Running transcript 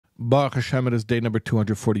Baruch Hashem, it is day number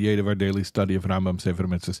 248 of our daily study of Rambam, Sefer,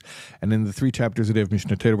 HaMitzvos. And in the 3 chapters a day of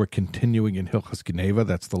Mishnah Torah, we're continuing in Hilchos Geneva.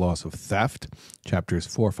 That's the loss of theft, chapters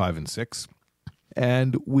 4, 5, and 6.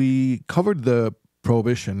 And we covered the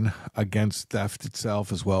prohibition against theft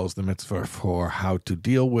itself, as well as the mitzvah for how to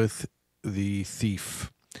deal with the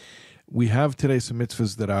thief. We have today some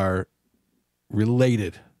mitzvahs that are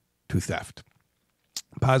related to theft.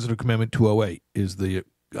 Positive Commandment 208 is the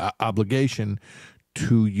obligation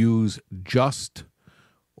to use just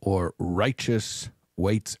or righteous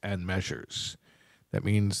weights and measures. That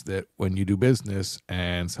means that when you do business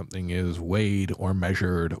and something is weighed or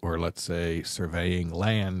measured, or let's say surveying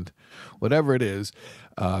land, whatever it is,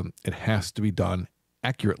 it has to be done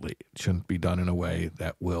accurately. It shouldn't be done in a way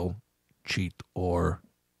that will cheat or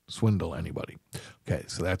swindle anybody. Okay,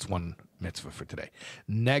 so that's one mitzvah for today.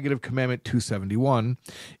 Negative Commandment 271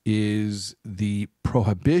 is the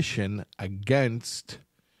prohibition against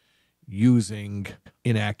using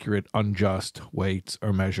inaccurate, unjust weights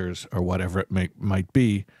or measures or whatever it might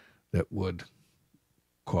be that would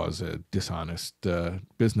cause a dishonest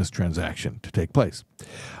business transaction to take place.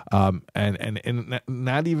 And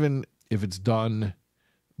not even if it's done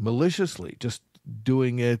maliciously, just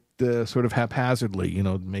doing it sort of haphazardly,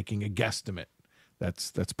 making a guesstimate.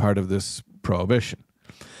 That's part of this prohibition.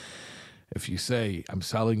 If you say, I'm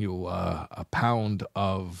selling you a pound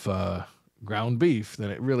of ground beef, then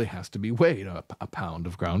it really has to be weighed, a pound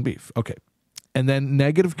of ground beef. Okay. And then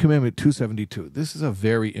Negative Commandment 272. This is a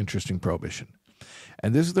very interesting prohibition.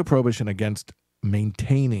 And this is the prohibition against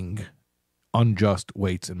maintaining unjust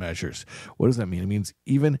weights and measures. What does that mean? It means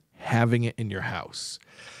even having it in your house.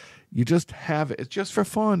 You just have it. It's just for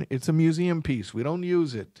fun. It's a museum piece. We don't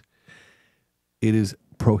use it. It is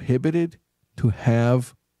prohibited to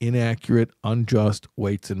have inaccurate, unjust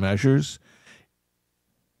weights and measures,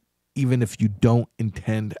 even if you don't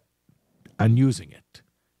intend on using it.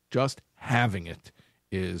 Just having it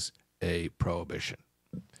is a prohibition.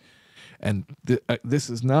 And this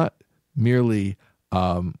is not merely,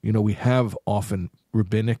 we have often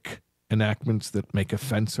rabbinic enactments that make a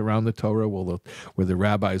fence around the Torah, where the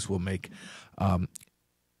rabbis will make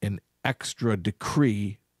an extra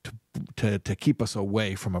decree to keep us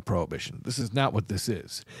away from a prohibition. This is not what this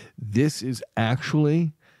is. This is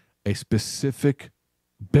actually a specific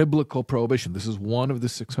biblical prohibition. This is one of the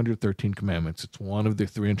 613 commandments. It's one of the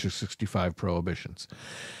 365 prohibitions.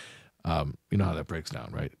 You know how that breaks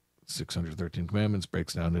down, right? 613 commandments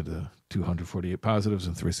breaks down into 248 positives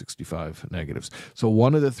and 365 negatives. So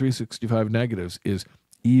one of the 365 negatives is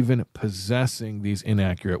even possessing these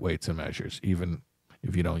inaccurate weights and measures, even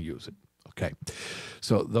if you don't use it. Okay,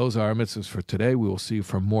 so those are our mitzvahs for today. We will see you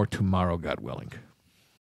for more tomorrow, God willing.